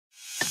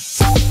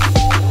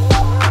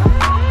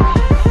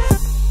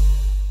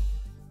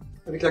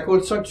Avec la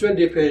condition actuelle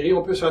des prairies,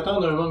 on peut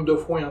s'attendre à un manque de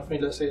foin en fin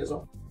de la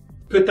saison.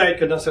 Peut-être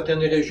que dans certaines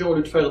régions, au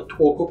lieu de faire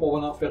 3 coupes, on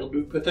va en faire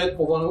 2. Peut-être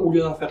qu'au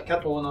lieu d'en faire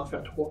 4, on va en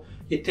faire 3.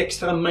 Il est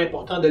extrêmement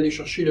important d'aller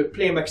chercher le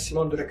plein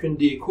maximum de chacune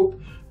des coupes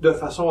de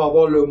façon à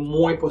avoir le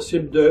moins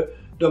possible de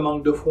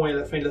manque de foin à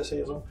la fin de la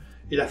saison.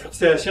 Et la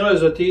fertilisation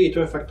azotée est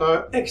un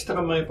facteur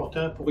extrêmement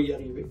important pour y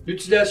arriver.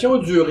 L'utilisation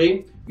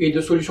d'urée et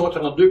de solutions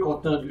 32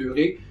 contenant de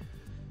l'urée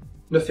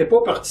ne fait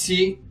pas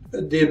partie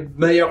des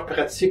meilleures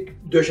pratiques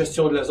de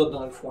gestion de l'azote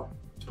dans le foin.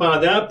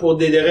 Cependant, pour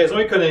des raisons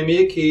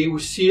économiques et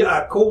aussi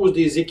à cause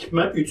des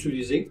équipements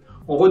utilisés,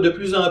 on voit de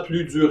plus en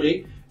plus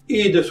d'urée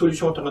et de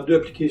solutions 32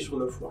 appliquées sur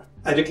le foin,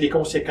 avec les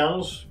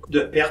conséquences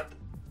de pertes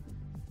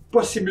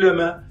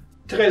possiblement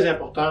très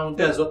importantes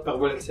d'azote par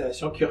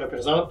volatilisation qui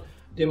représentent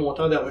des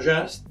montants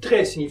d'argent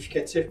très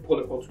significatifs pour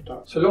le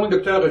producteur. Selon le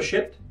Dr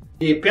Rochette,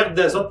 les pertes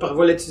d'azote par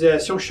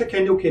volatilisation chaque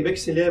année au Québec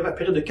s'élèvent à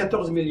près de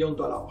 14 millions de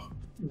dollars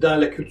dans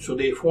la culture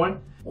des foins.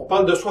 On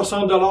parle de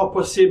 60 $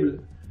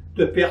 possibles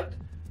de pertes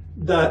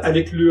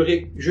avec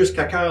l'urée,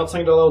 jusqu'à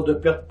 45 $ de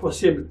pertes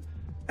possibles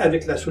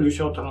avec la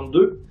solution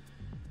 32.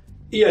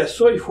 Et à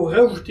ça, il faut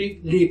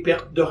rajouter les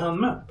pertes de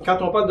rendement. Quand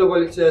on parle de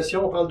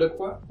volatilisation, on parle de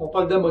quoi? On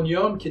parle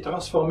d'ammonium qui est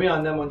transformé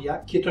en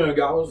ammoniac, qui est un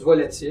gaz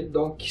volatile,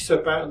 donc qui se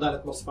perd dans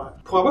l'atmosphère.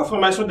 Pour avoir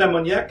formation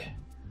d'ammoniac,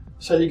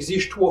 ça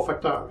exige 3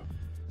 facteurs.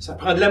 Ça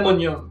prend de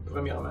l'ammonium,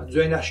 premièrement, du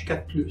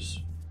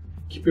NH4+,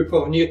 qui peut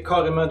provenir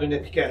carrément d'une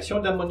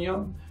application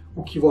d'ammonium,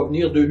 ou qui va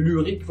venir de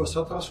l'urée qui va se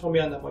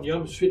transformer en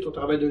ammonium suite au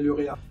travail de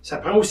l'uréa. Ça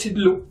prend aussi de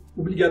l'eau,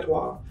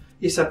 obligatoire,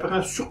 et ça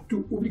prend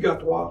surtout,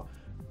 obligatoire,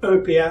 un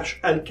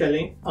pH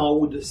alcalin en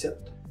haut de 7.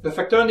 Le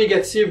facteur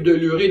négatif de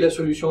l'urée de la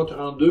solution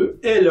 32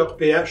 est leur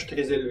pH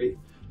très élevé.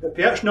 Le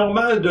pH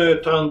normal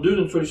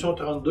d'une solution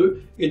 32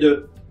 est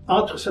de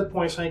entre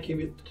 7,5 et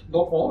 8.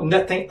 Donc on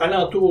atteint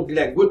alentour de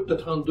la goutte de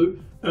 32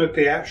 un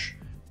pH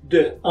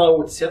en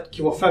haut de 7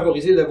 qui va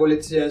favoriser la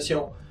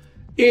volatilisation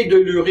et de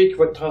l'urée qui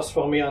va être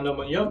transformée en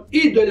ammonium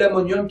et de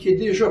l'ammonium qui est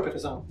déjà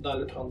présent dans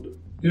le 32.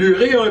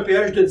 L'urée a un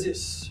pH de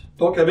 10.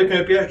 Donc avec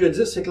un pH de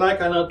 10, c'est clair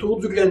qu'alentour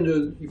du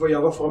granule, il va y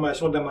avoir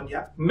formation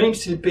d'ammoniac. Même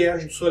si le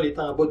pH du sol est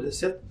en bas de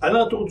 7,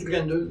 alentour du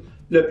granule,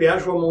 le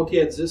pH va monter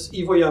à 10.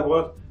 Il va y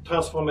avoir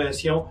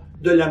transformation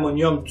de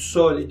l'ammonium du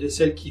sol et de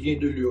celle qui vient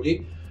de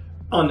l'urée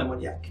en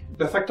ammoniac.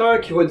 Le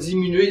facteur qui va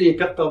diminuer les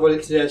pertes par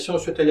volatilisation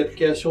suite à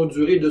l'application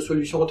d'urée de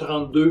solution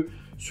 32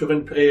 sur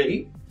une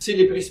prairie, c'est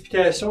les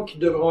précipitations qui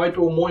devront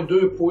être au moins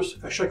 2 pouces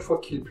à chaque fois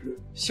qu'il pleut.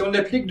 Si on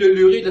applique de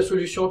l'urée de la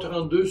solution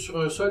 32 sur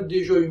un sol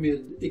déjà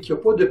humide et qu'il n'y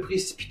a pas de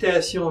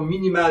précipitation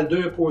minimale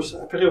d'1 pouce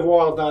à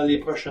prévoir dans les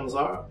prochaines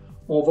heures,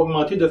 on va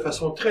augmenter de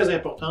façon très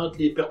importante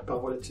les pertes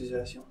par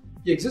volatilisation.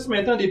 Il existe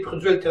maintenant des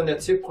produits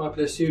alternatifs pour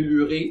remplacer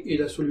l'urée et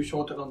la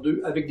solution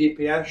 32 avec des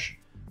pH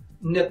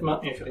nettement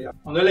inférieurs.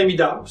 On a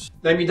l'amidase.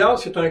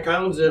 L'amidase, c'est un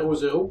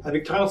 40-00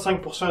 avec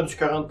 35% du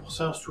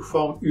 40% sous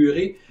forme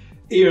urée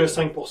et un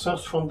 5%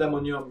 sous forme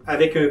d'ammonium,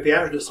 avec un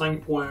pH de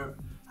 5,1.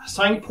 À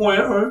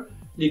 5,1,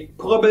 les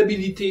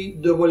probabilités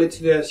de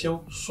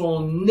volatilisation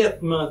sont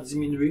nettement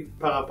diminuées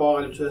par rapport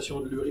à l'utilisation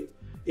de l'urée.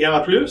 Et en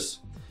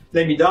plus,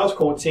 l'amidase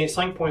contient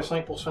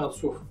 5,5% de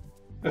soufre,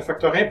 un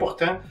facteur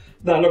important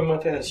dans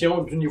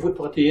l'augmentation du niveau de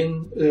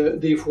protéines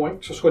des foins,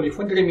 que ce soit des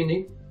foins de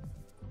graminées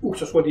ou que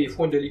ce soit des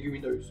foins de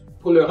légumineuses.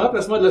 Pour le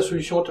remplacement de la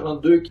solution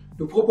 32,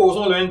 nous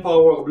proposons le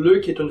N-Power bleu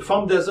qui est une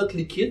forme d'azote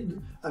liquide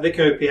avec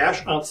un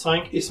pH entre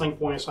 5 et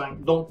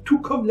 5,5. Donc tout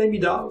comme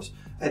l'amidase,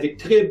 avec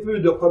très peu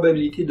de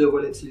probabilité de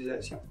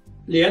volatilisation.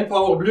 Les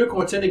N-Power bleus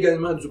contiennent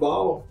également du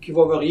bore qui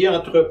va varier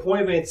entre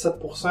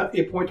 0,27%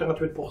 et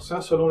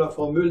 0,38% selon la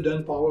formule de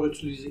N-Power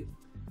utilisée.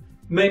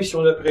 Même si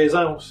on a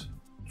présence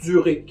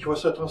d'urée qui va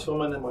se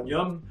transformer en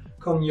ammonium,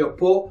 comme il n'y a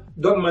pas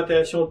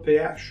d'augmentation de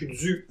pH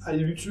due à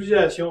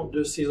l'utilisation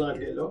de ces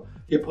engrais-là,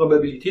 les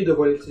probabilités de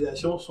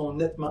volatilisation sont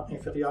nettement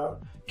inférieures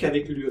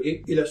qu'avec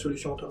l'urée et la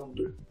solution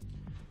 32.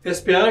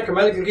 Espérant que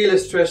malgré la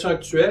situation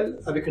actuelle,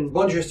 avec une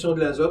bonne gestion de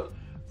l'azote,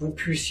 vous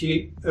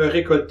puissiez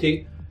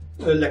récolter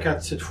la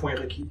quantité de foin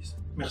requise.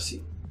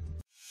 Merci.